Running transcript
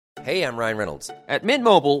Hey, I'm Ryan Reynolds. At Mint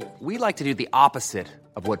Mobile, we like to do the opposite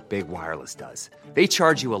of what Big Wireless does. They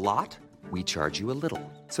charge you a lot, we charge you a little.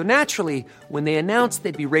 So naturally, when they announced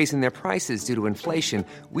they'd be raising their prices due to inflation,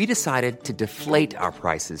 we decided to deflate our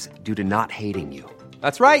prices due to not hating you.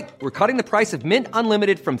 That's right. We're cutting the price of Mint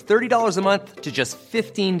Unlimited from $30 a month to just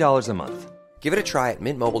 $15 a month. Give it a try at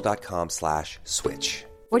mintmobile.com/switch.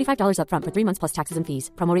 $45 up front for 3 months plus taxes and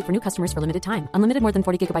fees. Promo rate for new customers for limited time. Unlimited more than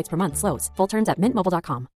 40 gigabytes per month. Slows full terms at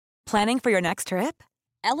mintmobile.com. Planning for your next trip?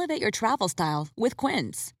 Elevate your travel style with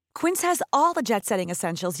Quince. Quince has all the jet-setting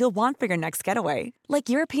essentials you'll want for your next getaway, like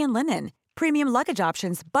European linen, premium luggage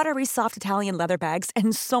options, buttery soft Italian leather bags,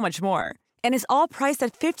 and so much more. And is all priced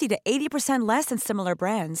at 50 to 80% less than similar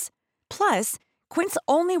brands. Plus, Quince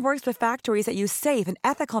only works with factories that use safe and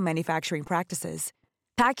ethical manufacturing practices.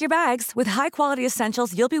 Pack your bags with high-quality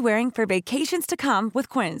essentials you'll be wearing for vacations to come with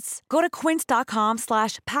Quince. Go to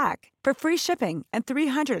quince.com/pack for free shipping and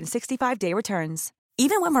 365-day returns.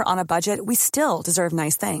 Even when we're on a budget, we still deserve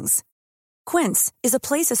nice things. Quince is a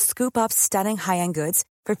place to scoop up stunning high-end goods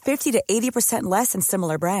for 50 to 80% less than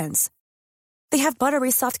similar brands. They have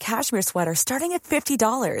buttery soft cashmere sweaters starting at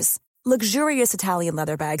 $50, luxurious Italian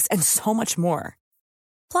leather bags, and so much more.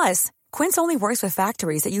 Plus, Quince only works with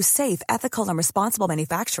factories that use safe, ethical, and responsible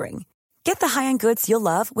manufacturing. Get the high-end goods you'll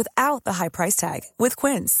love without the high price tag with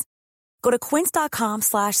Quince. Go to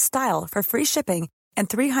quince.com/style for free shipping and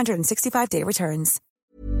 365-day returns.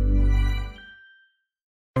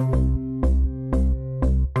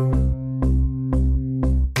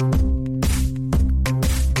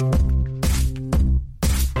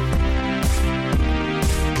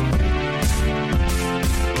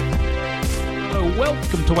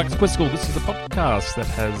 Welcome to Wax Quizzical. This is a podcast that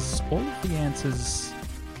has all of the answers.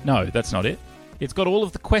 No, that's not it. It's got all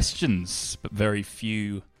of the questions, but very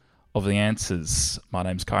few of the answers. My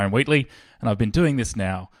name's Kyron Wheatley, and I've been doing this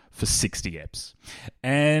now for 60 eps.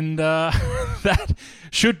 And that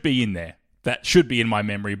should be in there. That should be in my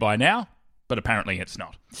memory by now, but apparently it's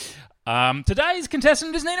not. Today's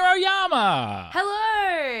contestant is Nina Oyama.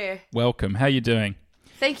 Hello. Welcome. How you doing?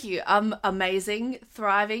 Thank you. Amazing,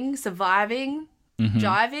 thriving, surviving,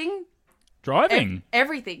 driving.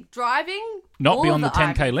 Everything. Driving. Not beyond the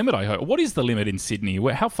 10k limit, I hope. What is the limit in Sydney?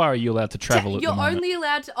 How far are you allowed to travel at the moment? You're only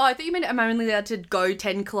allowed to... Oh, I thought you meant I'm only allowed to go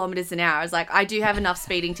 10 kilometres an hour. I was like, I do have enough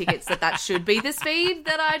speeding tickets that should be the speed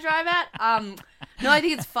that I drive at. No, I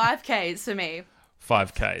think it's 5Ks for me.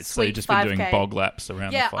 5Ks. So you've just been doing bog laps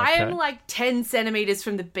around the 5K? Yeah, I am like 10 centimetres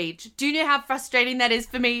from the beach. Do you know how frustrating that is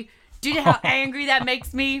for me? Do you know how angry that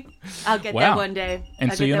makes me? I'll get there one day.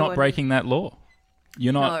 And so you're not breaking that law?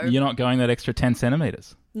 You're not going that extra 10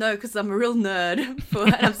 centimetres? No, because I'm a real nerd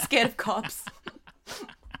and I'm scared of cops.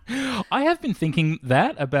 I have been thinking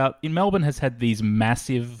that in Melbourne has had these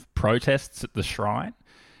massive protests at the Shrine,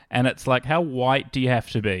 and it's like, how white do you have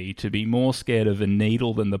to be more scared of a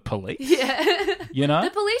needle than the police? Yeah. You know?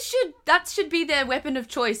 The police should be their weapon of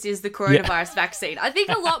choice, is the coronavirus vaccine. I think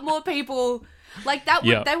a lot more people like that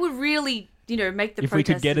they would really, make the protesters. If we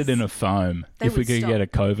could get it in a foam, if we could get a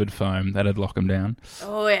COVID foam, that'd lock them down.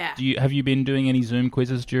 Oh, yeah. Have you been doing any Zoom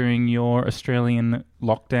quizzes during your Australian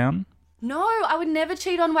lockdown? No, I would never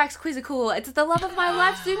cheat on Wax Quizzical. It's the love of my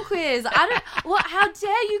life, Zoom quiz. How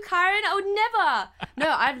dare you, Kyron? I would never. No,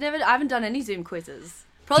 I haven't done any Zoom quizzes.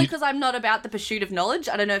 Probably because I'm not about the pursuit of knowledge.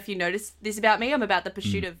 I don't know if you noticed this about me. I'm about the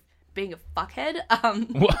pursuit of being a fuckhead.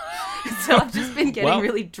 So I've just been getting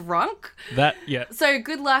really drunk. So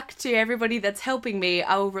good luck to everybody that's helping me.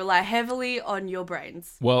 I will rely heavily on your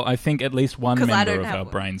brains. Well, I think at least one member of our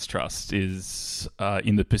Brains Trust is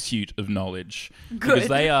in the pursuit of knowledge. Good. Because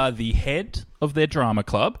they are the head of their drama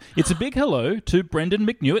club. It's a big hello to Brendan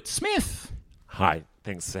McNewitt-Smith. Hi.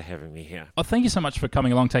 Thanks for having me here. Oh, thank you so much for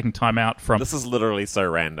coming along, taking time out from... This is literally so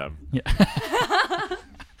random. Yeah.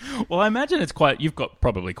 Well, I imagine you've got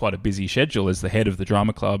probably quite a busy schedule as the head of the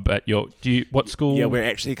drama club at what school? Yeah, we're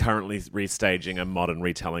actually currently restaging a modern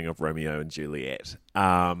retelling of Romeo and Juliet.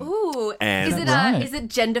 Ooh, and is it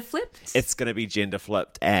gender flipped? It's going to be gender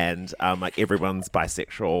flipped, and like everyone's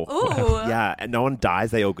bisexual. Ooh, yeah, and no one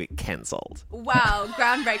dies; they all get cancelled. Wow,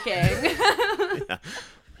 groundbreaking. Yeah.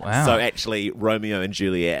 Wow. So actually, Romeo and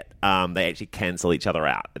Juliet, they actually cancel each other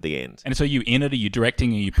out at the end. And so you in it? Are you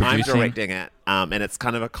directing? Are you producing? I'm directing it, and it's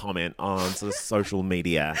kind of a comment on sort of social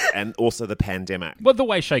media and also the pandemic. Well, the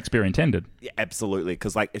way Shakespeare intended. Yeah, absolutely.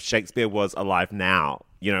 Because like if Shakespeare was alive now,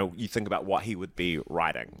 you think about what he would be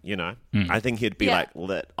writing, I think he'd be like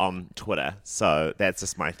lit on Twitter. So that's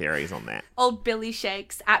just my theories on that. Old Billy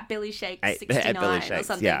Shakes at Billy Shakes 69 at Billy Shakes, or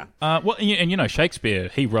something. Yeah. Well, and Shakespeare,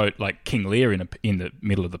 he wrote like King Lear in the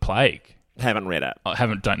middle of the plague. Haven't read it.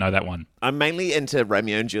 Don't know that one. I'm mainly into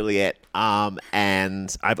Romeo and Juliet,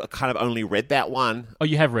 and I've kind of only read that one. Oh,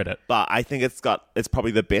 you have read it? But I think it's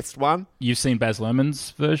probably the best one. You've seen Baz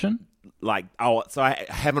Luhrmann's version? So I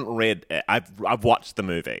haven't read it. I've watched the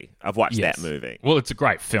movie. I've watched that movie. Well, it's a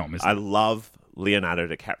great film, isn't it? I love Leonardo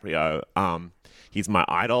DiCaprio. He's my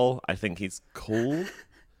idol. I think he's cool.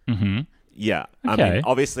 Mm-hmm. Yeah. Okay. I mean,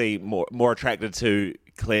 obviously more attracted to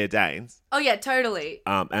Claire Danes. Oh, yeah, totally.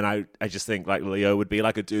 And I just think like Leo would be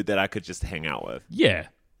like a dude that I could just hang out with. Yeah.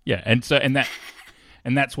 Yeah. And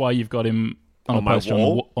that's why you've got him on a my poster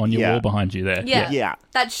wall? on your wall behind you there. Yeah.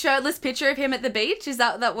 That shirtless picture of him at the beach, is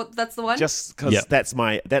that's the one? Just because that's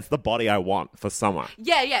the body I want for summer.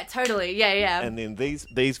 Yeah, totally. Yeah. And then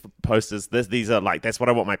these posters, these are like, that's what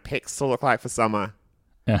I want my pecs to look like for summer.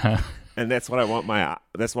 Uh-huh. And that's what I want my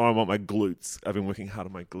glutes. I've been working hard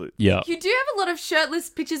on my glutes. Yeah. You do have a lot of shirtless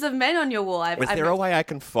pictures of men on your wall. Is there a way I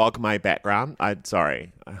can fog my background?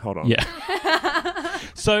 Sorry. Hold on. Yeah.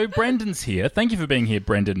 So Brendan's here. Thank you for being here,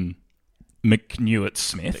 Brendan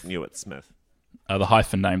McNewitt-Smith. McNewitt-Smith. The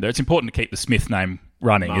hyphen name there. It's important to keep the Smith name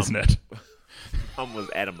running, isn't it? Mum was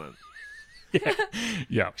adamant.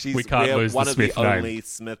 Yeah. We can't lose one the of Smith the name. only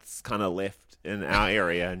Smiths kind of left in our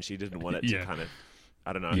area, and she didn't want it to kind of,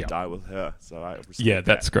 I don't know, die with her. So I respect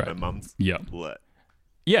that's that. great. My mum's lit.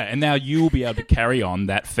 Yeah, and now you will be able to carry on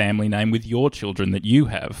that family name with your children that you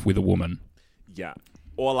have with a woman. Yeah.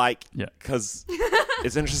 Or because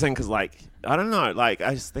it's interesting because I don't know, I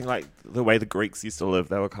just think the way the Greeks used to live,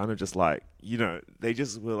 they were kind of just they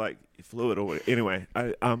just were fluid or whatever. Anyway,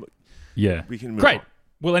 we can move on.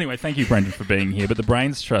 Well, anyway, thank you, Brendan, for being here. But the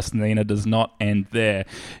Brains Trust, Nina, does not end there.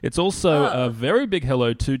 It's also a very big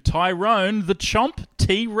hello to Tyrone, the Chomp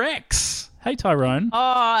T-Rex. Hey, Tyrone.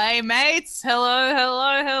 Oh, hey, mates. Hello.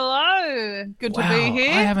 Good to be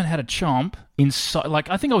here. I haven't had a chomp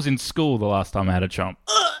I think I was in school the last time I had a chomp.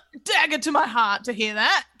 Dagger to my heart to hear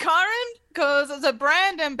that, Karen, because as a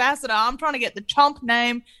brand ambassador, I'm trying to get the Chomp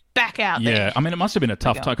name back out there. Yeah, I mean, it must have been a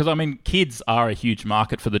tough time because, I mean, kids are a huge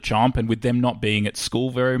market for the Chomp, and with them not being at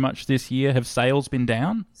school very much this year, have sales been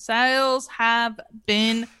down? Sales have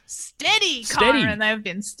been steady, Karen. They've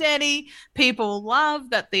been steady. People love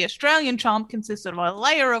that the Australian Chomp consists of a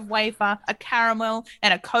layer of wafer, a caramel,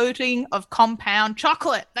 and a coating of compound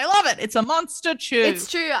chocolate. They love it. It's a monster chew.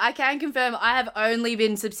 It's true. I can confirm I have only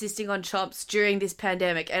been subsisting on Chomps during this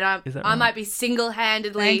pandemic, and I might be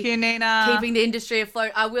single-handedly Thank you, Nina. keeping the industry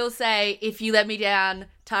afloat. I will say, if you let me down,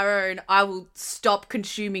 Tyrone, I will stop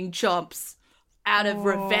consuming Chomps out of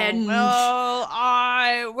revenge. Well,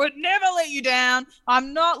 I would never let you down.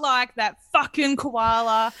 I'm not like that fucking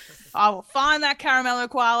koala. I will find that caramello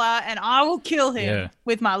koala and I will kill him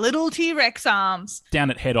with my little T-Rex arms. Down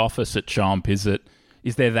at head office at Chomp, is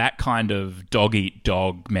there that kind of dog eat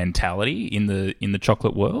dog mentality in the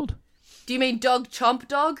chocolate world? Do you mean dog chomp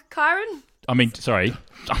dog, Kyron? I mean, sorry.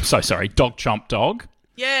 I'm so sorry. Dog chomp dog?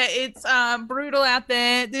 Yeah, it's brutal out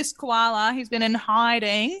there. This koala, he's been in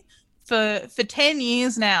hiding for 10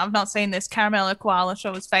 years now. I've not seen this caramello koala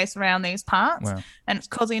show his face around these parts. Wow. And it's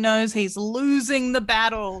because he knows he's losing the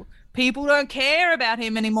battle. People don't care about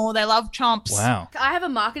him anymore. They love Chomps. Wow. I have a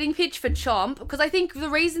marketing pitch for Chomp because I think the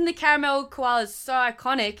reason the caramel koala is so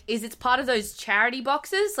iconic is it's part of those charity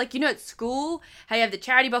boxes. At school, how you have the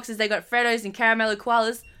charity boxes, they got Freddos and caramello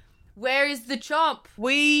koalas. Where is the Chomp?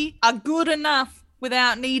 We are good enough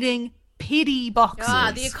without needing pity boxes.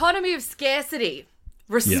 The economy of scarcity.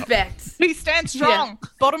 Respect. We stand strong. Yeah.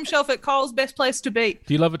 Bottom shelf at Coles, best place to be.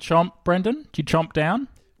 Do you love a chomp, Brendan? Do you chomp down?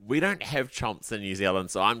 We don't have chomps in New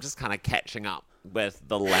Zealand, so I'm just kind of catching up with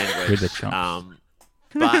the language. With the chomps.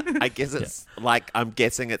 But I guess it's I'm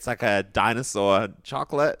guessing it's like a dinosaur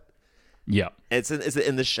chocolate. Yeah. Is it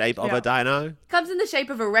in the shape of a dino? Comes in the shape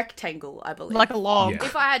of a rectangle, I believe. Like a log. Yeah.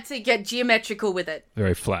 If I had to get geometrical with it.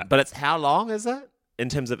 Very flat. But it's how long is it in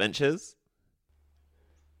terms of inches?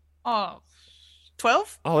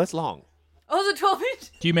 12? Oh, that's long. Oh, the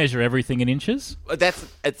 12-inch? Do you measure everything in inches?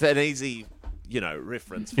 It's an easy,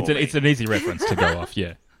 reference for me. It's an easy reference to go off,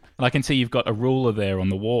 yeah. And I can see you've got a ruler there on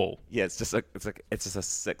the wall. Yeah, it's just a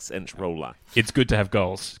 6-inch ruler. It's good to have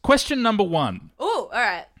goals. Question number 1. Oh, all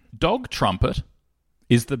right. Dog Trumpet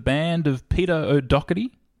is the band of Peter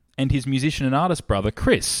O'Doherty and his musician and artist brother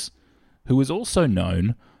Chris, who is also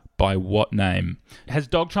known by what name? Has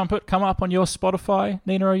Dog Trumpet come up on your Spotify,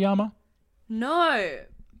 Nina Oyama? No.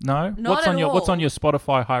 Not what's at on all. what's on your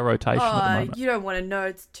Spotify high rotation at the moment? You don't want to know.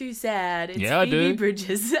 It's too sad. It's Yeah, I Phoebe do.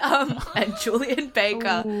 Bridges and Julian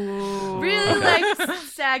Baker. Really like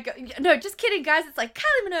sad. No, just kidding, guys. It's like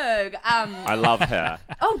Kylie Minogue. I love her.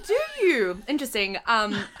 Oh, do you? Interesting.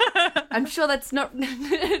 I'm sure that's not.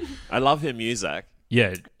 I love her music.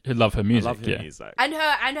 Yeah, I love her music. I love her music. And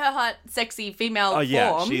her hot, sexy female Oh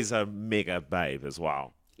yeah, form. she's a mega babe as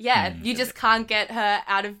well. Yeah, you just can't get her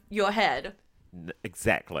out of your head.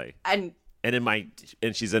 Exactly. And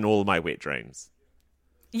she's in all of my wet dreams.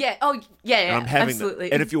 yeah, And I'm having absolutely.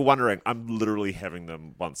 them. And if you're wondering, I'm literally having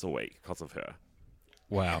them once a week because of her.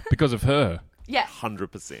 Wow, because of her. yeah.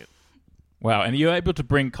 100%. Wow, and are you able to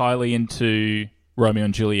bring Kylie into Romeo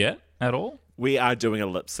and Juliet at all? We are doing a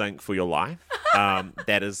lip sync for your life.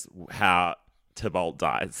 That is how Tybalt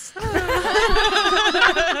dies.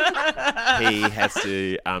 He has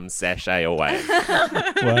to sashay away.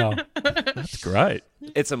 Wow, that's great.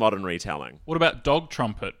 It's a modern retelling. What about Dog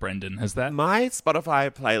Trumpet, Brendan? Has that? My Spotify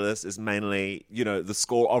playlist is mainly, the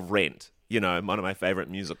score of Rent. One of my favorite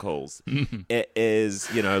musicals. It is,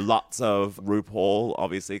 lots of RuPaul,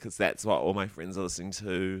 obviously, because that's what all my friends are listening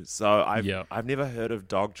to. So I've never heard of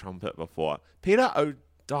Dog Trumpet before. Peter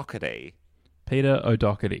O'Doherty.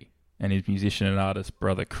 And his musician and artist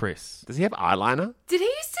brother Chris. Does he have eyeliner? Did he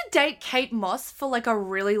used to date Kate Moss for like a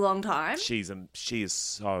really long time? She is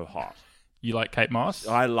so hot. You like Kate Moss?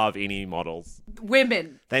 I love any models.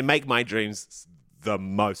 Women. They make my dreams the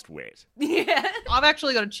most wet. Yeah. I've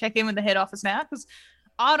actually got to check in with the head office now because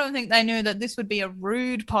I don't think they knew that this would be a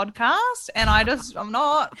rude podcast, and I'm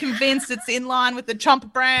not convinced it's in line with the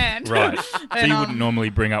Chomp brand. Right. So you wouldn't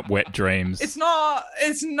normally bring up wet dreams. It's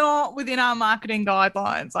not within our marketing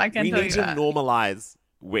guidelines. I can We tell need you to that. normalize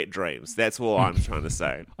wet dreams. That's all I'm trying to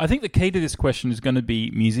say. I think the key to this question is going to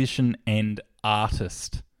be musician and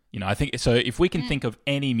artist. I think so. If we can think of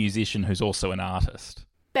any musician who's also an artist,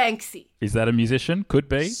 Banksy. is that a musician? Could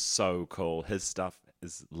be. So cool. His stuff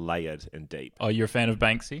is layered and deep. Oh, you're a fan of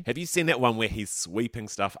Banksy? Have you seen that one where he's sweeping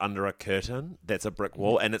stuff under a curtain that's a brick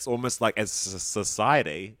wall? And it's almost like as a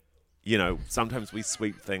society, sometimes we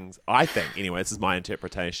sweep things. I think, anyway, this is my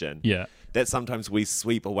interpretation. Yeah. That sometimes we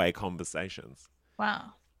sweep away conversations.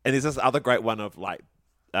 Wow. And there's this other great one of like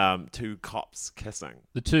two cops kissing.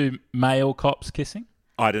 The two male cops kissing?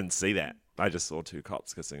 I didn't see that. I just saw two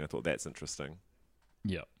cops kissing. I thought that's interesting.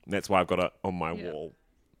 Yeah. That's why I've got it on my wall.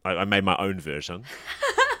 I made my own version.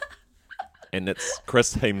 And it's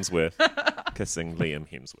Chris Hemsworth kissing Liam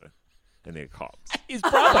Hemsworth. And they're cops. His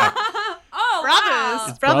brother.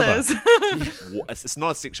 Oh, Brothers. It's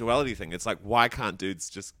not a sexuality thing. It's like, why can't dudes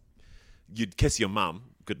just... You'd kiss your mum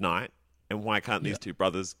goodnight, and why can't these two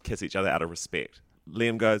brothers kiss each other out of respect?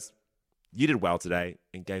 Liam goes, you did well today,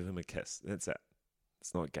 and gave him a kiss. That's it.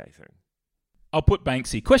 It's not a gay thing. I'll put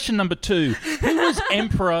Banksy. Question number 2. Who was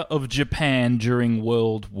Emperor of Japan during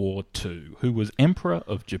World War II? Who was Emperor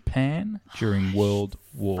of Japan during World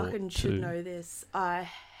War II? fucking should know this. I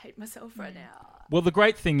hate myself right now. Well, the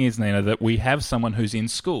great thing is, Nina, that we have someone who's in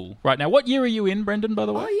school right now. What year are you in, Brendan, by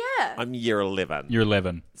the way? Oh, yeah. I'm year 11. You're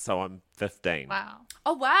 11. So I'm 15. Wow.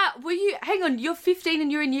 Oh, wow. Hang on, you're 15 and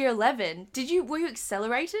you're in year 11. Were you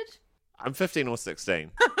accelerated? I'm 15 or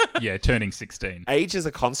 16. Yeah, turning 16. Age is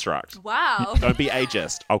a construct. Wow. Don't be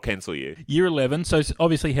ageist. I'll cancel you. Year 11, so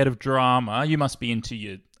obviously head of drama. You must be into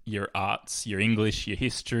your arts, your English, your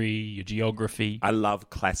history, your geography. I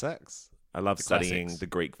love classics. I love studying classics. the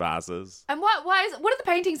Greek vases. And what are the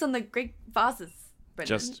paintings on the Greek vases,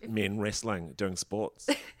 Brendan? Just men wrestling, doing sports.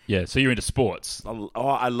 Yeah, so you're into sports.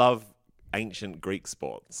 I love ancient Greek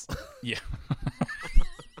sports. Yeah.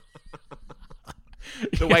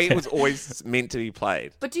 The way it was always meant to be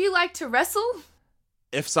played. But do you like to wrestle?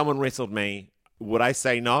 If someone wrestled me, would I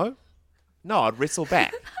say no? No, I'd wrestle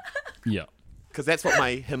back. Yeah. Because that's what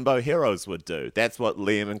my himbo heroes would do. That's what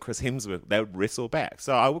Liam and Chris Hemsworth, they would wrestle back.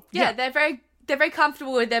 So I would, Yeah, they're very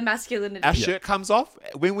comfortable with their masculinity. Our shirt comes off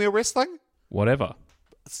when we're wrestling. Whatever.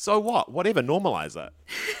 So what? Whatever. Normalize it.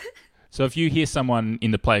 So if you hear someone in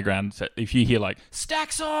the playground, if you hear like,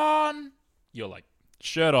 stacks on, you're like,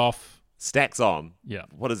 shirt off. Stacks on. Yeah.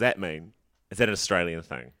 What does that mean? Is that an Australian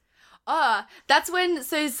thing? That's when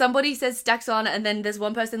somebody says stacks on and then there's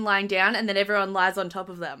one person lying down and then everyone lies on top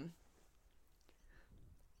of them.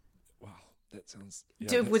 Wow, that sounds...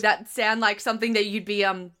 Would that sound like something that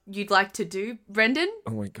you'd like to do, Brendan?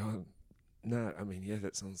 Oh my God. No, I mean, yeah,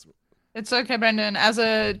 that sounds... It's okay, Brendan. As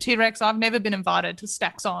a T-Rex, I've never been invited to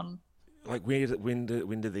Stacks On. Like, when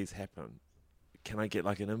do these happen? Can I get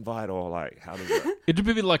like an invite or like, how does it... It'd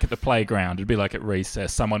be like at the playground. It'd be like at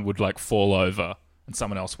recess. Someone would like fall over and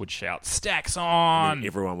someone else would shout, stacks on. And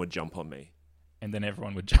everyone would jump on me. And then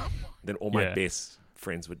everyone would jump. Then all my best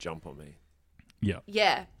friends would jump on me. Yeah.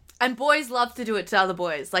 Yeah. And boys love to do it to other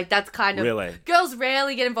boys. Like, that's kind of... Really? Girls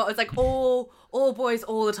rarely get involved. It's like all boys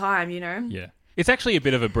all the time, you know? Yeah. It's actually a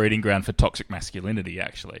bit of a breeding ground for toxic masculinity,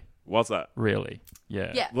 actually. What's that? Really?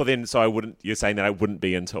 Yeah. Yeah. Well, then, you're saying that I wouldn't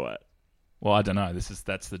be into it? Well, I don't know.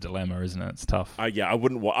 That's the dilemma, isn't it? It's tough. Yeah, I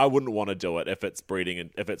wouldn't want to do it if it's breeding and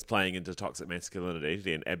if it's playing into toxic masculinity.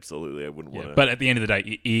 Then absolutely, I wouldn't want to. But at the end of the day,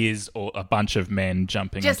 it is a bunch of men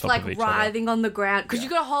jumping just on top like of each writhing on the ground because you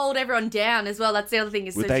got to hold everyone down as well. That's the other thing.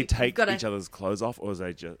 Is would so they take gotta... each other's clothes off, or is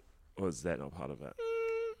that not part of it?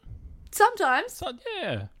 Sometimes. So,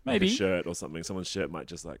 yeah, Like maybe a shirt or something. Someone's shirt might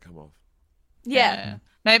just like come off. Yeah.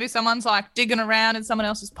 Maybe someone's like digging around in someone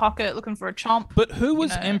else's pocket looking for a chomp. But who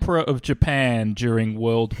was Emperor of Japan during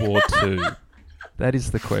World War II? That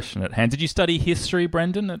is the question at hand. Did you study history,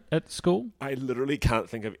 Brendan, at school? I literally can't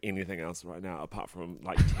think of anything else right now apart from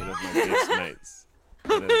like 10 of my best mates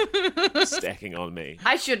kind of stacking on me.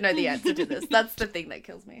 I should know the answer to this. That's the thing that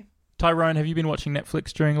kills me. Tyrone, have you been watching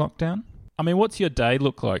Netflix during lockdown? I mean, what's your day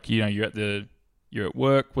look like? You know, you're at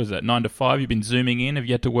work. Was that 9 to 5? You've been zooming in. Have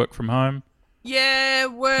you had to work from home? Yeah,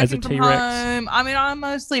 working As a from T-Rex? home. I mean, I'm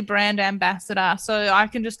mostly brand ambassador, so I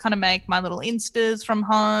can just kind of make my little Instas from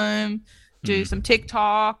home, do some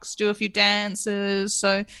TikToks, do a few dances.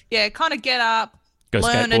 So, yeah, kind of get up,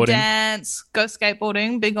 learn a dance, go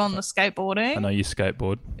skateboarding. Big on the skateboarding. I know you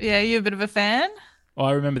skateboard. Yeah, you a bit of a fan? Oh,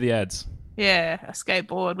 I remember the ads. Yeah, a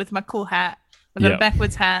skateboard with my cool hat. I've got a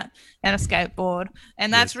backwards hat and a skateboard.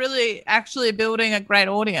 And that's really actually building a great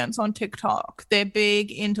audience on TikTok. They're big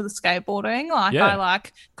into the skateboarding. Like I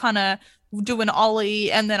like kind of do an ollie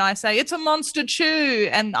and then I say, it's a monster chew.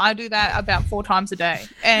 And I do that about 4 times a day.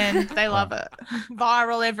 And they love it.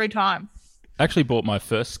 Viral every time. I actually bought my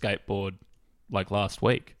first skateboard like last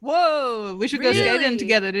week. Whoa, we should go skating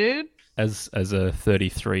together, dude. As a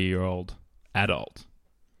 33-year-old adult.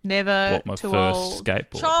 Never bought my too first old.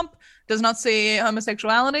 skateboard. Chomp does not see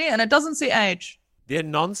homosexuality and it doesn't see age. Their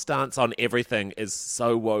non-stance on everything is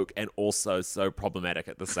so woke and also so problematic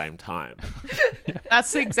at the same time.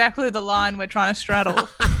 That's exactly the line we're trying to straddle.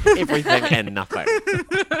 Everything and nothing.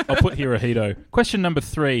 I'll put Hirohito. Question number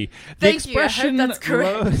 3. The Thank you. I hope expression that's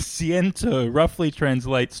correct. lo siento roughly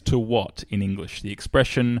translates to what in English? The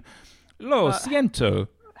expression lo siento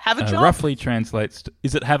Have a chomp. roughly translates to...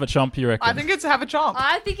 Is it have a chomp, you reckon? I think it's have a chomp.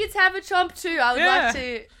 I think it's have a chomp too. I would like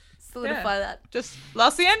to solidify that. Just lo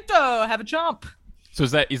siento, have a chomp. So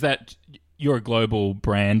is that you're a global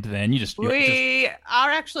brand then? We are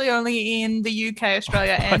actually only in the UK,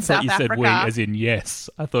 Australia, I and thought South you said Africa. we as in yes.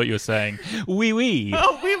 I thought you were saying oui oui.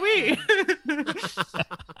 Oh, oui.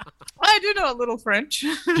 I do know a little French.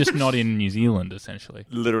 Just not in New Zealand, essentially.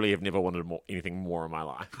 Literally have never wanted anything more in my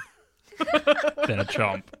life. Than a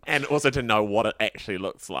chomp. And also to know what it actually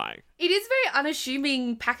looks like. It is very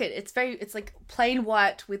unassuming packet. It's like plain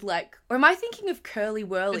white with like, or am I thinking of curly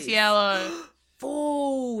whirlies? It's yellow.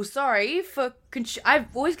 Oh, sorry I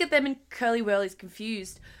always get them in curly whirlies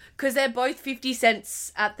confused because they're both 50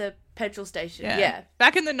 cents at the petrol station. Yeah.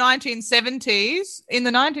 Back in the 1970s,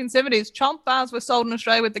 chomp bars were sold in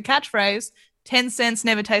Australia with the catchphrase, 10 cents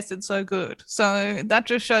never tasted so good. So that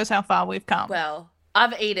just shows how far we've come. Well,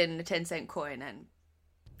 I've eaten a 10-cent coin and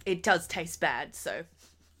it does taste bad, so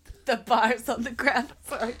the bar is on the ground.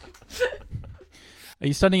 Sorry. Are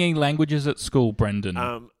you studying any languages at school,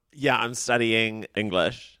 Brendan? Yeah, I'm studying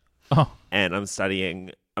English. Oh. And I'm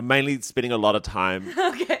mainly spending a lot of time.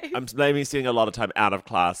 Okay. I'm mainly spending a lot of time out of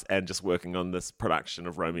class and just working on this production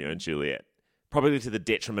of Romeo and Juliet. Probably to the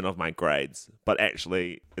detriment of my grades, but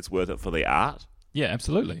actually it's worth it for the art. Yeah,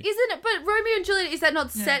 absolutely. Isn't it? But Romeo and Juliet, is that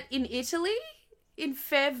not set in Italy? In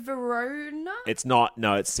Verona? It's not.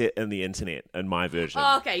 No, it's set in the internet in my version.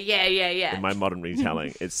 Oh, okay. Yeah. In my modern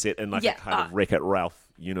retelling. It's set in like a kind of Wreck-It Ralph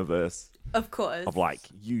universe. Of course. Of like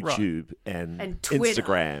YouTube and Twitter.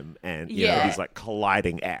 Instagram and you know, these like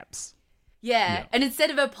colliding apps. Yeah, and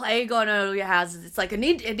instead of a plague on all your houses, it's like an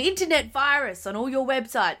internet virus on all your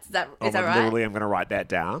websites. Is that right? Literally, I'm going to write that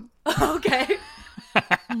down. Okay.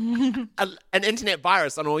 An internet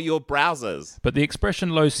virus on all your browsers. But the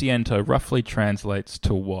expression lo siento roughly translates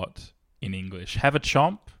to what in English? Have a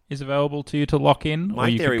chomp is available to you to lock in? My or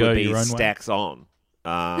you theory could go would be your own stacks on.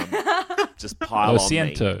 Just pile Lo on me.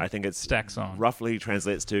 siento. I think it's Stacks on. roughly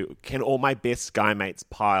translates to, can all my best guy mates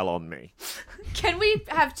pile on me? Can we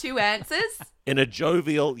have 2 answers? In a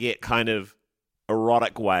jovial yet kind of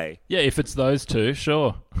erotic way. Yeah, if it's those two,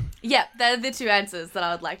 sure. Yeah, they're the 2 answers that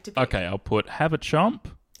I would like to pick. Okay, I'll put have a chomp.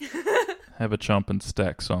 Have a chomp and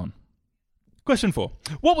stacks on. Question 4.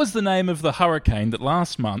 What was the name of the hurricane that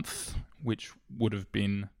last month, which would have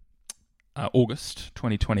been August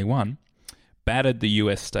 2021, battered the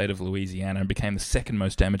US state of Louisiana and became the second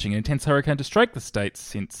most damaging and intense hurricane to strike the state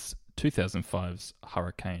since 2005's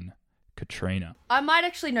Hurricane Katrina. I might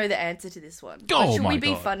actually know the answer to this one. Oh, should my we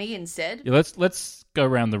be God. funny instead? Yeah, let's go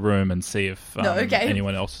around the room and see if okay.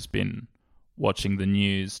 anyone else has been watching the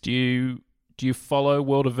news. Do you follow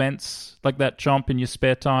world events like that, Chomp, in your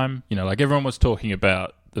spare time? You know, like everyone was talking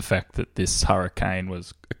about the fact that this hurricane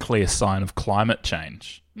was a clear sign of climate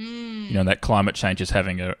change. You know, that climate change is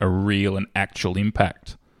having a real and actual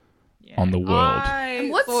impact on the world. And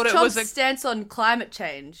what's Chomp's stance on climate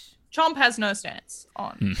change? Chomp has no stance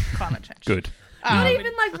on climate change. Good. Not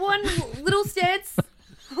even like one little stance.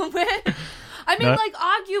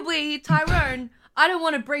 Arguably, Tyrone, I don't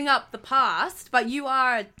want to bring up the past, but you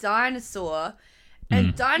are a dinosaur.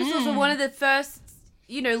 And dinosaurs are one of the first,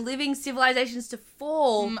 living civilizations to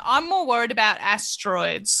fall. I'm more worried about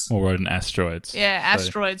asteroids. More worried than asteroids. Yeah,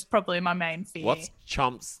 asteroids probably my main fear. What's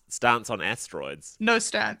Chomp's stance on asteroids? No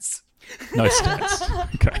stance. No stance.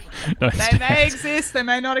 Okay. No They stance. may exist, they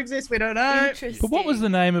may not exist, we don't know. Interesting. But what was the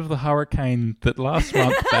name of the hurricane that last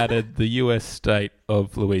month battered the US state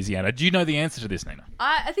of Louisiana? Do you know the answer to this, Nina?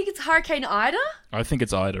 I think it's Hurricane Ida. I think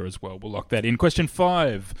it's Ida as well. We'll lock that in. Question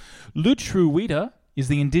 5. Lutruwita is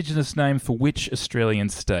the indigenous name for which Australian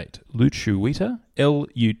state? Lutruwita,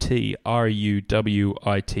 Lutruwita,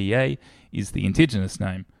 is the indigenous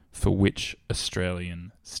name for which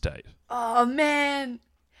Australian state? Oh, man.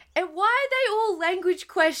 And why are they all language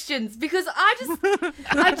questions? Because I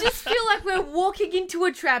just feel like we're walking into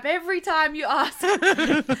a trap every time you ask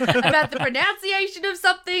about the pronunciation of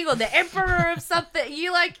something or the emperor of something.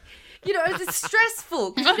 It's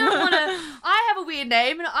stressful. 'Cause you don't want to. I have a weird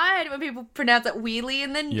name, and I hate it when people pronounce it weirdly,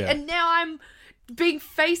 and now I'm being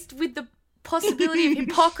faced with the possibility of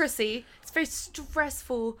hypocrisy. It's very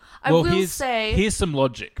stressful. Here's some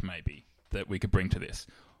logic maybe that we could bring to this.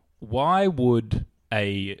 Why would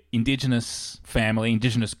a indigenous family,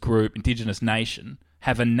 indigenous group, indigenous nation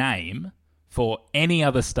have a name for any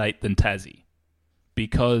other state than Tassie?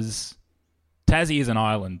 Because Tassie is an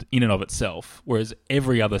island in and of itself, whereas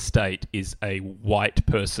every other state is a white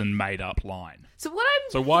person made up line.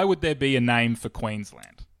 So why would there be a name for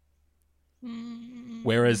Queensland?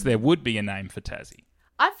 Whereas there would be a name for Tassie.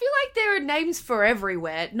 I feel like there are names for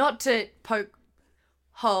everywhere, not to poke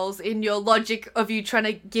holes in your logic of you trying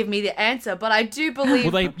to give me the answer, but I do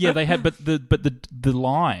believe. Well, they had, but the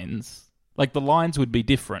lines, like the lines would be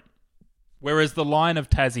different, whereas the line of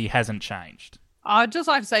Tassie hasn't changed. I'd just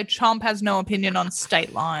like to say Chomp has no opinion on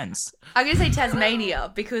state lines. I'm going to say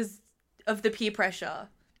Tasmania because of the peer pressure.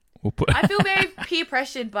 I feel very peer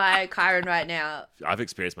pressured by Kyron right now. I've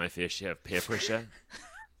experienced my fair share of peer pressure.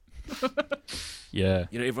 Yeah.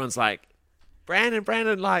 Everyone's like,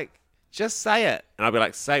 Brandon, like, just say it. And I'll be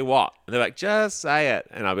like, say what? And they're like, just say it.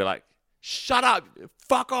 And I'll be like, shut up,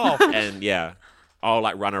 fuck off. And I'll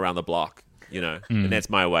like run around the block, and that's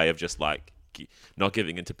my way of just like not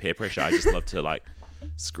giving into peer pressure. I just love to like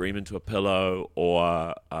scream into a pillow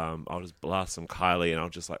or I'll just blast some Kylie and I'll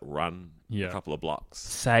just like run a couple of blocks.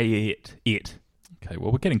 Say it. Okay,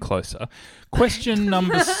 well, we're getting closer. Question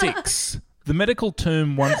number 6. The medical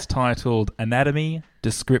term once titled Anatomy,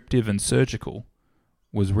 Descriptive and Surgical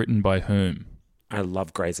was written by whom? I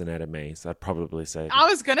love Grey's Anatomy, so I'd probably say... I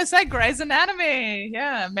was going to say Grey's Anatomy.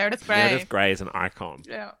 Yeah, Meredith Grey. Meredith Grey is an icon.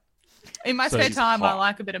 Yeah. In my spare time, I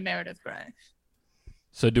like a bit of Meredith Grey.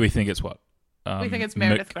 So do we think it's what? We think it's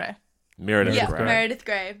Meredith Grey. Meredith Grey. Yeah, Meredith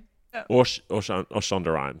Grey. Yeah. Or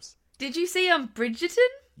Shonda Rhimes. Did you see Bridgerton?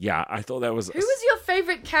 Yeah, I thought that was... Who was your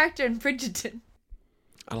favourite character in Bridgerton?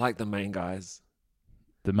 I like the main guys.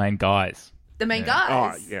 The main guys? The main guys?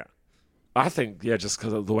 Oh, yeah. I think, just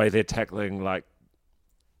because of the way they're tackling, like,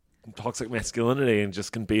 toxic masculinity and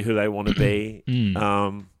just can be who they want to be.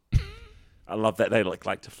 I love that they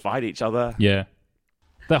like to fight each other. Yeah.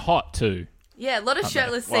 They're hot, too. Yeah, a lot of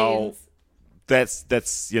shirtless scenes. Well, that's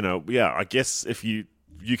I guess if you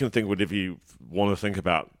can think whatever you want to think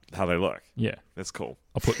about how they look. Yeah. That's cool.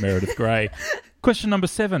 I'll put Meredith Grey. Question number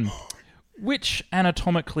 7. Which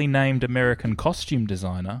anatomically named American costume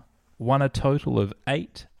designer won a total of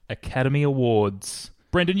 8 Academy Awards?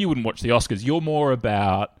 Brendan, you wouldn't watch the Oscars. You're more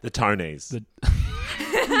about... the Tonys.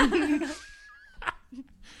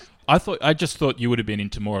 I just thought you would have been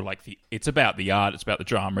into more like it's about the art, it's about the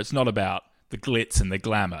drama. It's not about the glitz and the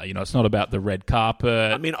glamour. It's not about the red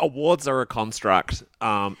carpet. I mean, awards are a construct,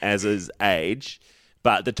 as is age,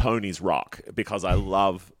 but the Tonys rock because I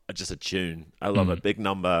love just a tune. I love a big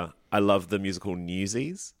number. I love the musical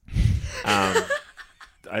Newsies. I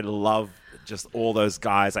love just all those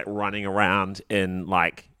guys like running around in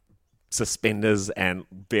like suspenders and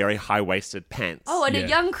very high-waisted pants. Oh, and Yeah. a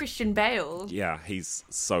young Christian Bale. Yeah, he's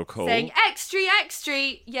so cool. Saying, extra.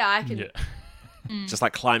 Yeah, I can. Yeah. Just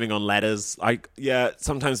like climbing on ladders.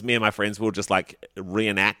 Sometimes me and my friends will just like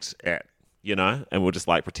reenact it, and we'll just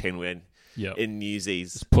like pretend we're in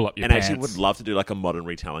Newsies. Just pull up your and pants. actually would love to do like a modern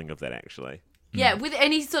retelling of that, actually. Yeah, with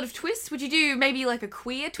any sort of twist. Would you do maybe like a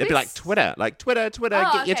queer twist? It'd be like Twitter, Oh, get your okay, Twitter. a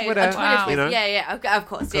Twitter Wow. twist. Yeah, of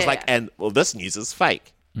course. Because Yeah. this news is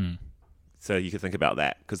fake. So you could think about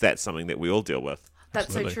that, because that's something that we all deal with. That's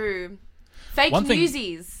Absolutely. so true. Fake One thing-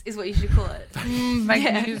 newsies is what you should call it.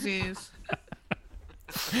 Fake newsies.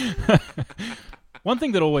 One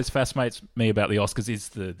thing that always fascinates me about the Oscars is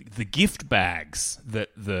the gift bags that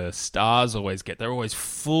the stars always get. They're always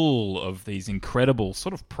full of these incredible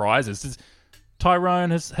sort of prizes.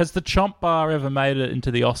 Tyrone, has the Chomp bar ever made it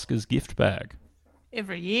into the Oscars gift bag?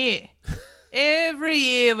 Every year. Every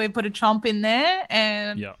year we put a Chomp in there,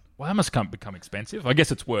 and Yeah. Well, that must become expensive. I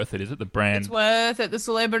guess it's worth it, is it? The brand. it's worth it. The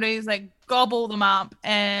celebrities, they gobble them up,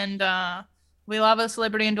 and we love a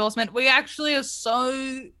celebrity endorsement. We actually are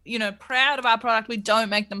so, proud of our product. We don't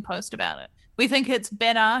make them post about it. We think it's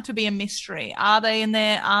better to be a mystery. Are they in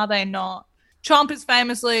there? Are they not? Chomp is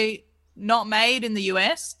famously not made in the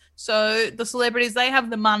US, so the celebrities, they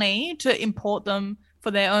have the money to import them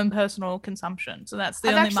for their own personal consumption. So that's the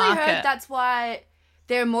I've only actually market. heard that's why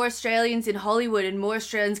there are more Australians in Hollywood and more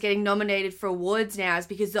Australians getting nominated for awards now, is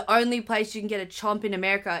because the only place you can get a Chomp in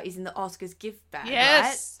America is in the Oscars gift bag.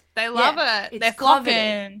 Yes, they love Yeah, it. it's They're coveted.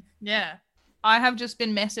 flocking. Yeah. I have just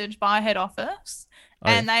been messaged by head office, Oh.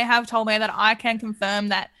 and they have told me that I can confirm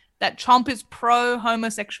that Chomp is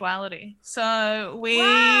pro-homosexuality. So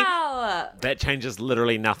Wow. That changes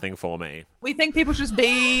literally nothing for me. we think people should just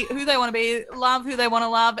be who they want to be, love who they want to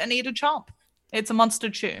love, and eat a Chomp. It's a monster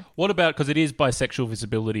chew. What about, because it is Bisexual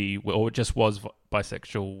Visibility, or it just was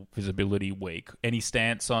Bisexual Visibility Week, any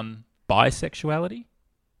stance on bisexuality?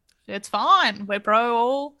 It's fine. We're pro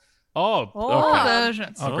all Okay.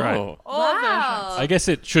 versions. Oh, great. All versions. Wow. I guess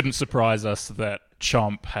it shouldn't surprise us that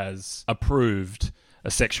Chomp has approved a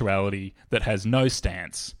sexuality that has no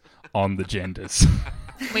stance on the genders.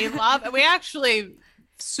 We actually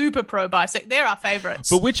super pro bisex. They're our favorites.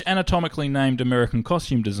 But which anatomically named American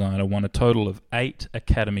costume designer won a total of 8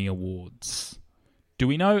 Academy Awards? Do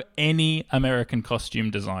we know any American costume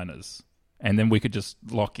designers? And then we could just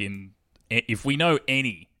lock in, if we know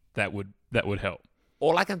any, that would help.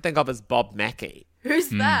 All I can think of is Bob Mackie. Who's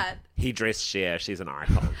that? He dressed Cher. She's an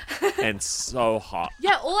icon. And so hot.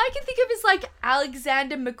 Yeah, all I can think of is like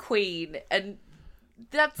Alexander McQueen, and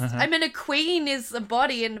that's. I mean, a queen is a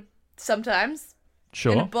body, and sometimes, and a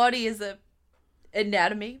Sure. body is a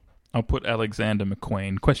anatomy. I'll put Alexander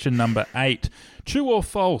McQueen. Question number 8. True or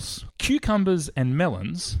false? Cucumbers and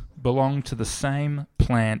melons belong to the same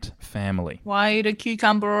plant family. Why eat a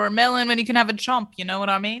cucumber or a melon when you can have a Chomp? You know what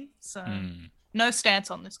I mean? So, no stance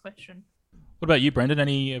on this question. What about you, Brendan?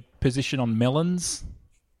 Any position on melons?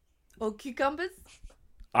 Or cucumbers?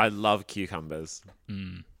 I love cucumbers.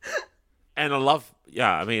 And I love,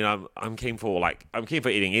 I'm keen for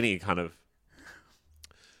eating any kind of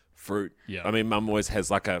fruit. Yeah. I mean, Mum always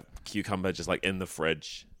has like a cucumber just like in the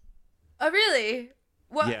fridge, Oh, really?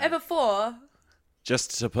 Whatever for?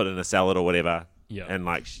 just to put in a salad or whatever. Yeah. And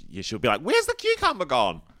like, she'll be like, "Where's the cucumber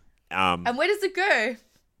gone?" And where does it go?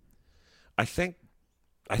 I think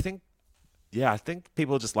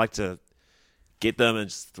people just like to get them and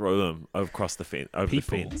just throw them across the fence, over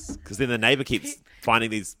People. the fence, because then the neighbor keeps finding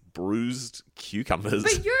these bruised cucumbers.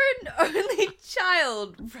 But you're an only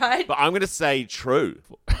child, right? But I'm gonna say true.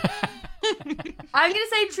 I'm going to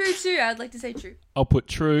say true too. I'd like to say true. I'll put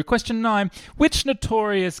true. Question 9. Which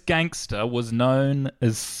notorious gangster was known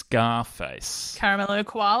as Scarface? Caramello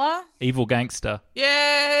koala? Evil gangster.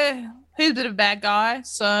 Yeah. He's a bit of a bad guy,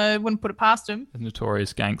 so wouldn't put it past him. The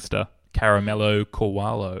notorious gangster. Caramello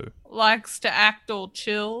Koalo. Likes to act all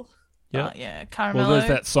chill. Yeah. Yeah, Caramello. Well, there's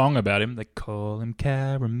that song about him. They call him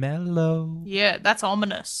Caramello. Yeah, that's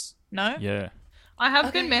ominous. No? Yeah. I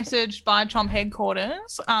have been messaged by Chomp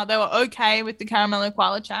headquarters. They were okay with the Caramello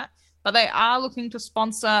Koala chat, but they are looking to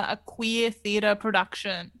sponsor a queer theatre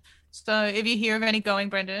production. So if you hear of any going,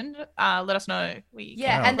 Brendan, let us know. We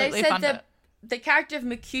Yeah, can and they completely said fund the character of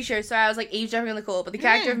Mercutio, sorry, I was like eavesdropping on the call, but the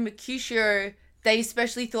character of Mercutio, they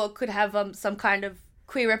especially thought could have some kind of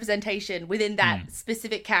queer representation within that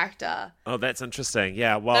specific character. Oh, that's interesting.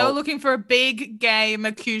 Yeah. They were Well, looking for a big gay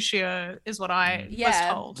Mercutio, is what I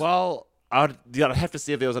was told. I'd have to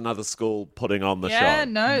see if there was another school putting on the Yeah, show.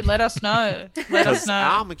 no, let us know. Let us Because know.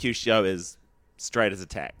 our Mercutio is straight as a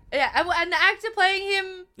tack. Yeah, and the actor playing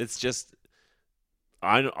him, It's just,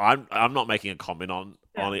 I'm not making a comment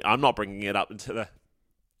I'm not bringing it up into the.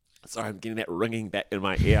 Sorry, I'm getting that ringing back in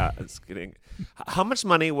my ear. It's getting. How much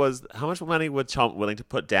money would Chomp willing to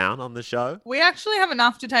put down on the show? We actually have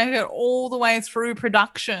enough to take it all the way through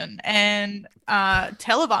production and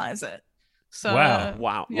televise it. So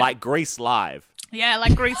Wow. Yeah. Like Grease Live. Yeah,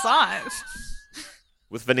 like Grease Live.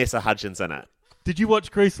 With Vanessa Hudgens in it. Did you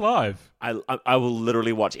watch Grease Live? I will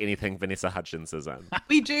literally watch anything Vanessa Hudgens is in.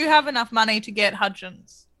 We do have enough money to get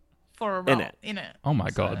Hudgens for a role in it. Oh my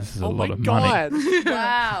God, this is a Oh lot my of God. money.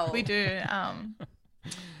 Wow. We do.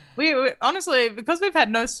 We honestly, because we've had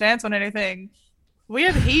no stance on anything, we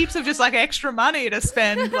have heaps of just like extra money to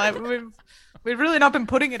spend. Like we've really not been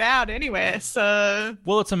putting it out anywhere. So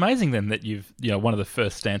Well, it's amazing then that one of the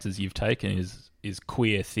first stances you've taken is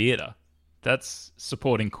queer theatre. That's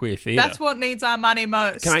supporting queer theatre. that's what needs our money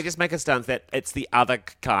most. Can I just make a stance that it's the other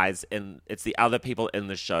guys it's the other people in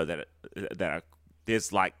the show that are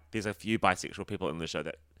there's a few bisexual people in the show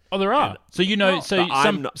that. Oh, there are. So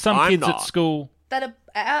some kids at school That are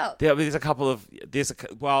out. There's a couple of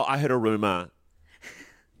I heard a rumor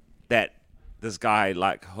that this guy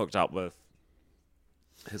like hooked up with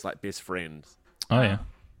his like best friend. Oh, yeah.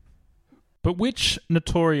 But which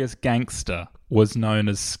notorious gangster was known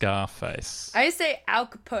as Scarface? I say Al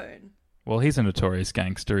Capone. Well, he's a notorious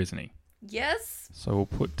gangster, isn't he? Yes. So we'll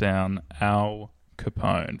put down Al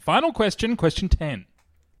Capone. Final question, question 10.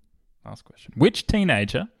 Last question. Which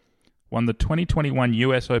teenager won the 2021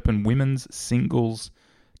 US Open Women's Singles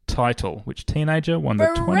title? Which teenager won the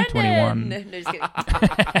 2021... No, just kidding.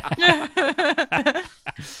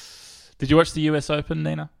 Did you watch the US Open,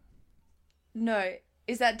 Nina? No.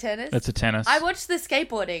 Is that tennis? That's a tennis. I watched the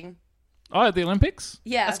skateboarding. Oh, at the Olympics?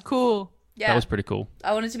 Yeah. That's cool. Yeah. That was pretty cool.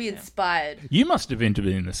 I wanted to be inspired. You must have been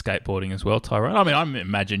in the skateboarding as well, Tyrone. I mean, I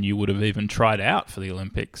imagine you would have even tried out for the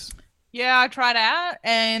Olympics. Yeah, I tried out,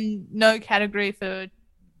 and no category for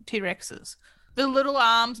T-Rexes. The little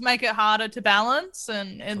arms make it harder to balance,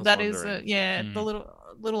 and that is the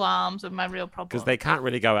little arms are my real problem. Because they can't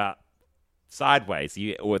really go out sideways.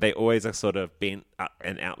 They always are sort of bent up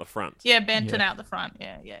and out the front. Yeah, bent and out the front.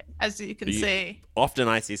 Yeah. As you can see. Often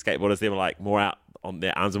I see skateboarders, they were like more out on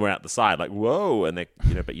their arms and more out the side, like whoa, and they,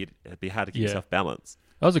 but it'd be hard to keep yourself balanced.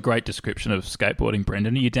 That was a great description of skateboarding,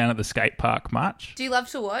 Brendan. Are you down at the skate park much? Do you love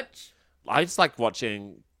to watch? I just like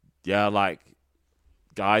watching, like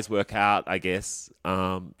guys work out. I guess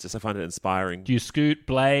just I find it inspiring. Do you scoot,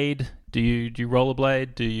 blade? Do you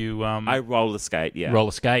rollerblade? Do you? I roller skate. Yeah,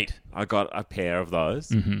 roller skate. I got a pair of those,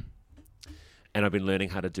 mm-hmm. and I've been learning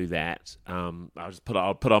how to do that.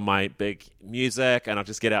 I'll put on my big music, and I'll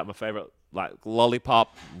just get out my favorite like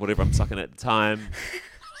lollipop, whatever I'm sucking at the time.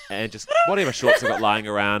 And just whatever shorts I've got lying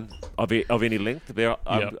around of any length.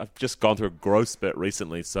 I've just gone through a growth spurt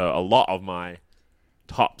recently, so a lot of my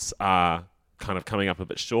tops are kind of coming up a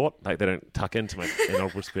bit short. Like they don't tuck into my... And I'll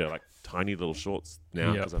just wear like tiny little shorts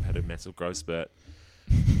now because I've had a massive growth spurt.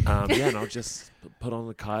 And I'll just put on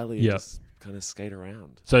the Kylie and just kind of skate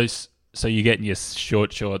around. So you're getting your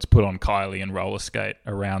short shorts, put on Kylie and roller skate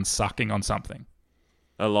around sucking on something?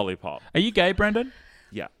 A lollipop. Are you gay, Brendan?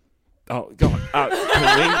 Yeah. Oh, God. Can we...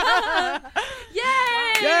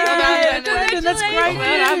 Yay! Brendan, that's great news.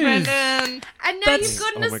 Brendan. And now you've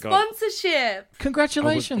gotten a sponsorship.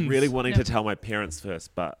 Congratulations. I was really wanting to tell my parents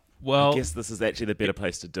first, but I guess this is actually the better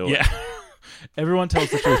place to do it. Yeah. Everyone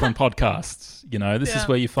tells the truth on podcasts. This is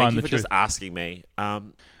where you find the Thank you for truth. just asking me.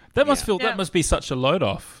 That must be such a load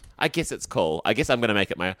off. I guess it's cool. I guess I'm going to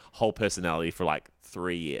make it my whole personality for like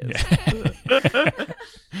 3 years.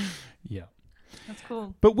 Yeah. That's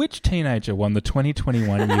cool. But which teenager won the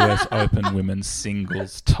 2021 US Open Women's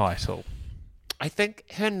Singles title? I think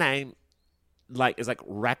her name is like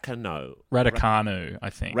Raducanu, I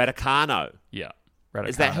think. Raducanu. Yeah. Raducanu.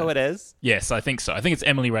 Is that who it is? Yes, I think so. I think it's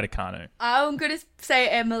Emily Raducanu. I'm going to say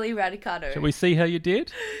Emily Raducanu. Shall we see how you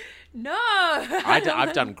did? No.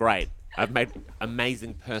 I've done great. I've made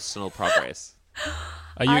amazing personal progress.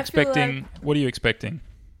 Are you expecting... What are you expecting?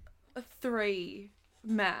 A 3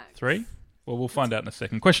 max. 3? Well, we'll find out in a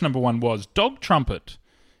second. Question number 1 was, Dog Trumpet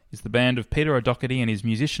is the band of Peter O'Doherty and his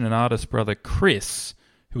musician and artist brother Chris,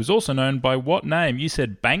 who is also known by what name? You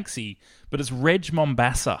said Banksy, but it's Reg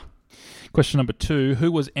Mombassa. Question number 2,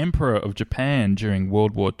 who was Emperor of Japan during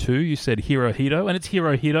World War II? You said Hirohito, and it's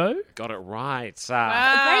Hirohito. Got it right.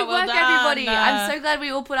 Great work, everybody. I'm so glad we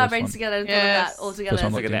all put our brains together and thought of that all together. First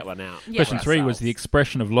one Figured that one out. Yeah. Question 3 was the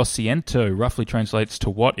expression of Lo siento roughly translates to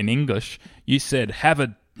what in English? You said have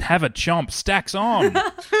a chomp, stacks on.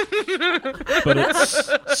 But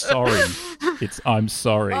it's sorry. It's I'm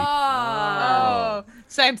sorry. Oh,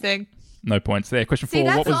 same thing. No points there. Question See, 4.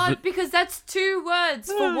 that's What was odd because that's 2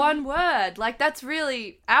 words for 1 word. Like, that's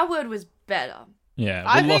really... Our word was better. Yeah,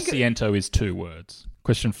 I well, think- Lo Siento is 2 words.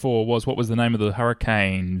 Question 4 was, what was the name of the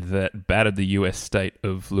hurricane that battered the U.S. state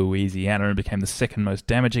of Louisiana and became the second most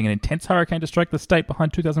damaging and intense hurricane to strike the state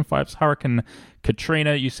behind 2005's Hurricane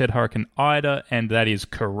Katrina? You said Hurricane Ida, and that is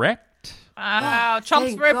correct. Wow, chomps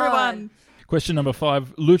thank for everyone. God. Question number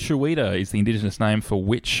 5. Luchuita is the indigenous name for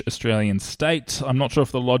which Australian state? I'm not sure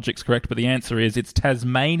if the logic's correct, but the answer is it's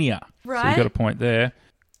Tasmania. So you Right. got a point there.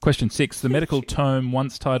 Question 6. The medical tome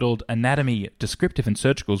once titled Anatomy, Descriptive and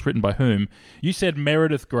Surgical is written by whom? You said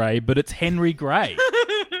Meredith Grey, but it's Henry Grey.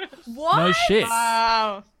 What? No shit.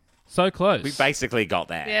 Wow. So close. We basically got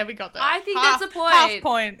that. Yeah, we got that. I think that's a point. Half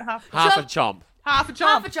point. Half Half a Chomp. chomp. Half a chomp.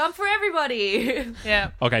 Half a jump for everybody. Yeah.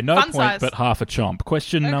 Okay, no Fun point, size. but half a chomp.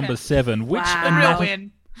 Question number 7. Which, Wow. The real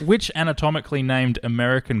win. which anatomically named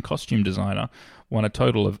American costume designer won a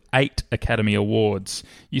total of 8 Academy Awards?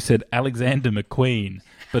 You said Alexander McQueen,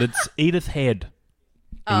 but it's Edith Head.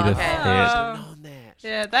 Edith okay. Head. Known that.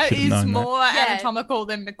 Yeah, that Should've is known that. more Yeah. anatomical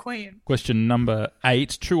than McQueen. Question number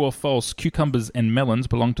 8. True or false? Cucumbers and melons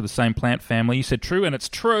belong to the same plant family. You said true, and it's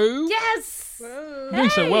true. Yes. You're doing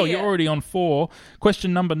so well. You're already on 4.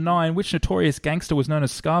 Question number 9. Which notorious gangster was known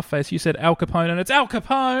as Scarface? You said Al Capone, and it's Al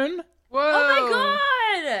Capone. Whoa. Oh my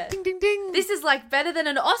God. Ding, ding, ding. This is like better than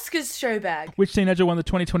an Oscars show bag. Which teenager won the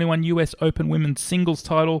 2021 US Open Women's Singles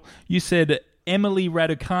title? You said Emily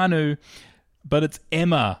Raducanu, but it's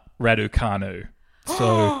Emma Raducanu.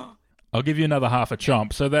 So I'll give you another half a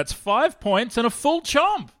chomp. So that's 5 points and a full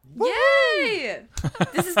chomp. Yay!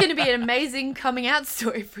 This is going to be an amazing coming out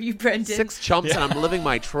story for you, Brendan. 6 chomps and I'm living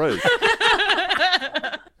my truth.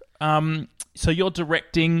 So you're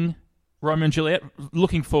directing Romeo and Juliet.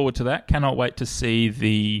 Looking forward to that. Cannot wait to see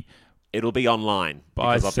the... It'll be online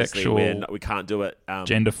because obviously Bisexual, we can't do it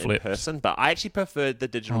gender in flipped. person. But I actually preferred the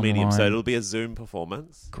digital medium, so Online. it'll be a Zoom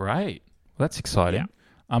performance. Great. Well, that's exciting.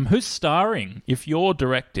 Who's starring? If you're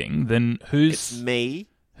directing, then It's me.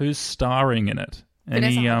 who's starring in it?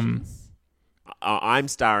 Vanessa Any Hudgens. I'm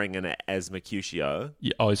starring in it as Mercutio.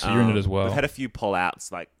 Yeah, oh, so you're in it as well. We've had a few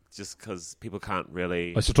pullouts, like just because people can't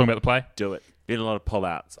really Oh, still talking about the play? do it. Been a lot of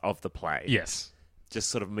pullouts of the play. Yes. Just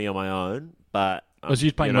sort of me on my own, but Was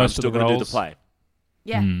you playing I'm most of still the going to do the roles? play.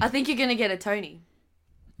 Yeah, I think you're going to get a Tony.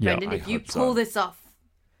 Yeah. Brendan, if you hope so. pull this off,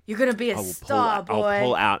 you're going to be a I will star, boy. I'll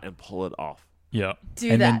pull out and pull it off. Yeah. Do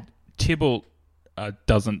and that. then Tybalt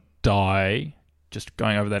doesn't die. Just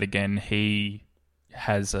going over that again, he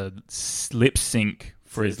has a lip sync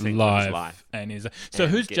for his life, and is so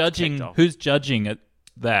And who's gets judging? kicked off. Who's judging at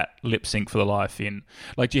that lip sync for the life in?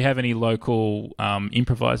 Like, do you have any local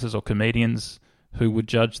improvisers or comedians who would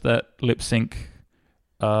judge that lip sync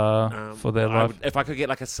for their life? If I could get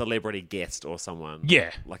like a celebrity guest or someone,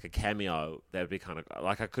 Yeah. like a cameo, that would be kind of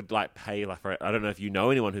like I could like pay like for. I don't know if you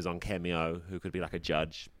know anyone who's on Cameo who could be like a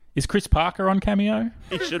judge. Is Chris Parker on Cameo?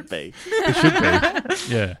 He should be. He should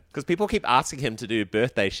be. Yeah. Because people keep asking him to do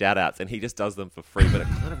birthday shout-outs and he just does them for free, but it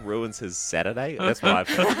kind of ruins his Saturday. That's what I've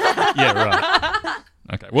heard. Yeah, right.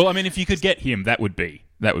 Okay. Well, I mean, if you could get him, that would be amazing.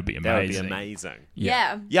 That would be amazing.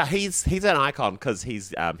 Yeah. Yeah, he's an icon because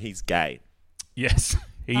he's gay. Yes,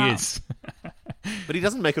 he is. But he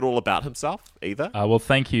doesn't make it all about himself either. Well,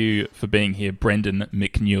 thank you for being here, Brendan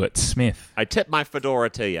McNewitt-Smith. I tip my fedora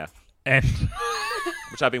to you, And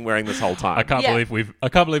which I've been wearing this whole time. I can't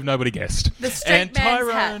believe nobody guessed. The straight And man's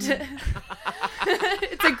Tyrone- hat.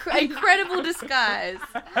 It's an incredible disguise.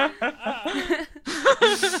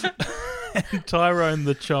 Tyrone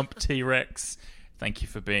the Chomp T-Rex, thank you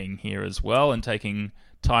for being here as well and taking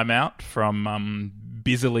time out from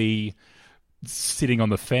busily sitting on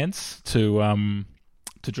the fence to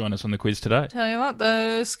join us on the quiz today. Tell you what,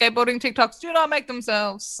 the skateboarding TikToks do not make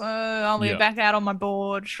themselves. So I'll be Yeah. back out on my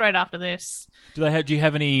board straight after this. Do you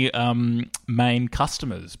have any main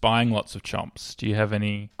customers buying lots of chomps? Do you have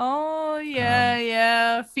any? Oh,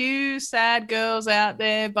 yeah. A few sad girls out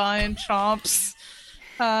there buying chomps.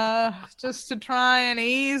 Just to try and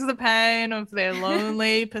ease the pain of their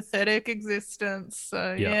lonely, pathetic existence.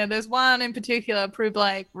 So, yeah, there's one in particular, Prue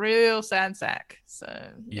Blake, real sad sack. So,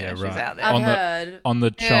 Yeah, she's right. out there. I've heard. On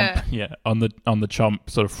the chomp, on the chomp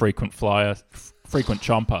sort of frequent flyer, frequent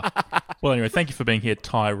chomper. Well, anyway, thank you for being here,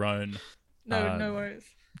 Tyrone. No worries.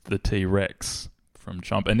 The T-Rex from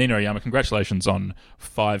Chomp. And Nina Oyama, congratulations on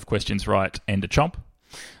 5 questions right and a chomp.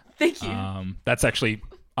 Thank you. That's actually,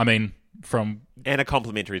 I mean, from... And a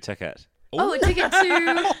complimentary ticket Oh, a ticket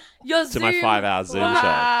to your to Zoom. my 5-hour Zoom show.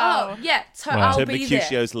 Oh, yeah. So Wow. I'll To be there.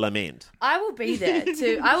 Mercutio's Lament. I will be there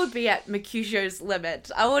too. I would be at Mercutio's limit.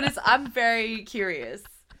 I'm very curious.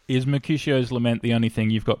 Is Mercutio's Lament the only thing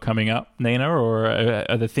you've got coming up, Nina, or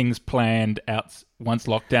are the things planned out once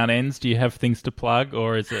lockdown ends? Do you have things to plug,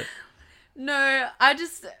 or is it? No, I've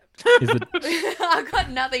got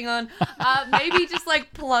nothing on. Maybe just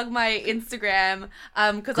like plug my Instagram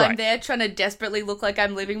because I'm there trying to desperately look like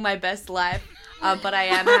I'm living my best life, but I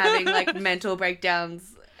am having like mental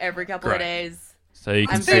breakdowns every couple of days. So you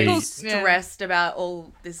can I'm very stressed about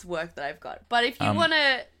all this work that I've got. But if you want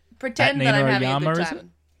to pretend that I'm having Oyama, a good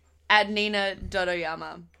time, at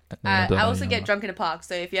Nina.Oyama. I also get drunk in a park.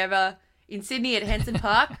 So if you're ever in Sydney at Henson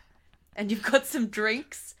Park and you've got some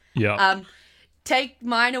drinks, take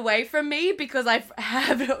mine away from me because I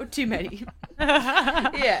have too many.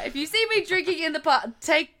 Yeah, if you see me drinking in the park,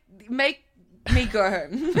 make me go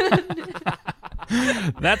home.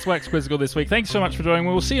 That's Wax Quizzical this week. Thanks so much for joining.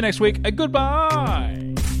 We'll see you next week.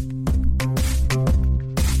 Goodbye.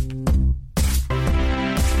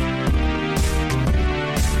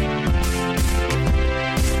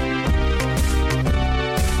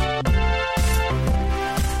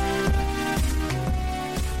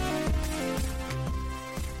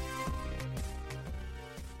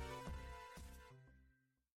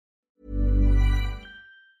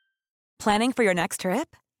 Planning for your next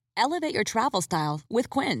trip? Elevate your travel style with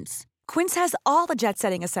Quince. Quince has all the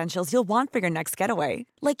jet-setting essentials you'll want for your next getaway,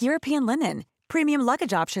 like European linen, premium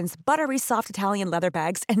luggage options, buttery soft Italian leather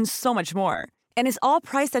bags, and so much more. And is all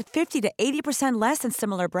priced at 50 to 80% less than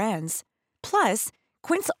similar brands. Plus,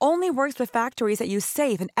 Quince only works with factories that use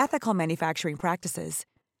safe and ethical manufacturing practices.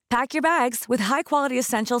 Pack your bags with high-quality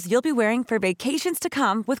essentials you'll be wearing for vacations to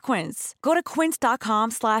come with Quince. Go to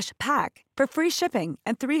quince.com/pack for free shipping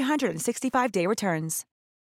and 365-day returns.